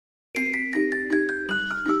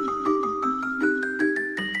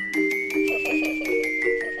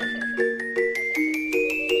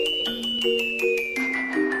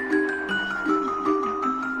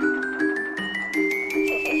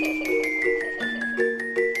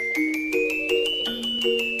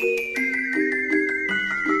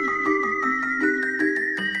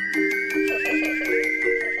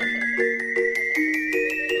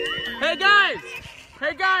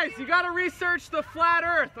research the flat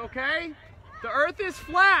earth, okay? The earth is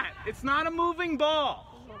flat. It's not a moving ball.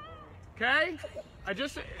 Okay?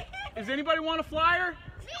 Does anybody want a flyer?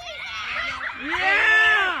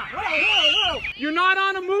 Yeah! Whoa, whoa, whoa! You're not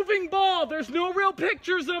on a moving ball. There's no real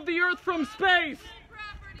pictures of the earth from space.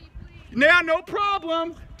 Now, no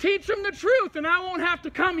problem. Teach them the truth and I won't have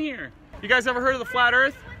to come here. You guys ever heard of the flat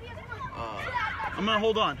earth? I'm gonna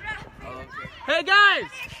hold on. Hey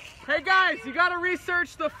guys, you gotta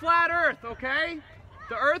research the flat earth, okay?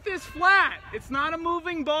 The earth is flat. It's not a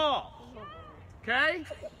moving ball. Okay?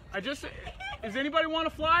 Does anybody want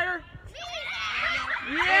a flyer?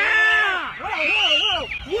 Yeah! Whoa, whoa,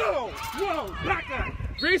 whoa! Whoa, whoa! Back up!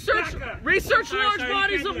 Research large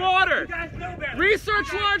bodies of water.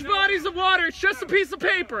 Research large bodies of water. It's just a piece of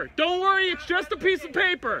paper. Don't worry, it's just a piece of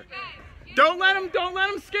paper. Don't let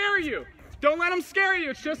them scare you. Don't let them scare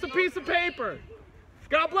you. It's just a piece of paper.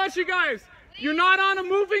 God bless you guys. You're not on a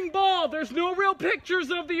moving ball. There's no real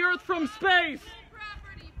pictures of the earth from space.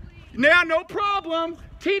 Now, no problem.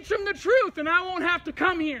 Teach them the truth and I won't have to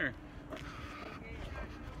come here.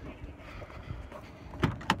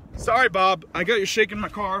 Sorry, Bob. I got you shaking my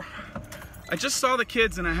car. I just saw the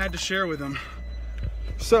kids and I had to share with them.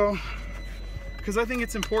 So, because I think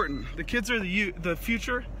it's important. The kids are the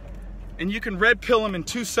future and you can red pill them in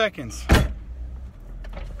 2 seconds.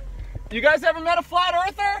 You guys ever met a flat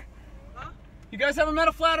earther? Huh? You guys ever met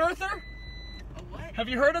a flat earther? A what? Have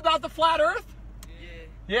you heard about the flat earth? Yeah.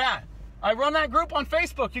 Yeah. I run that group on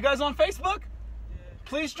Facebook. You guys on Facebook? Yeah.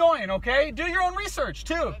 Please join, okay? Do your own research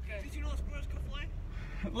too. Okay. Did you know squirrels can fly?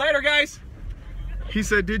 Later, guys. He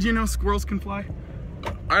said, did you know squirrels can fly?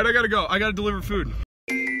 All right, I gotta go. I gotta deliver food.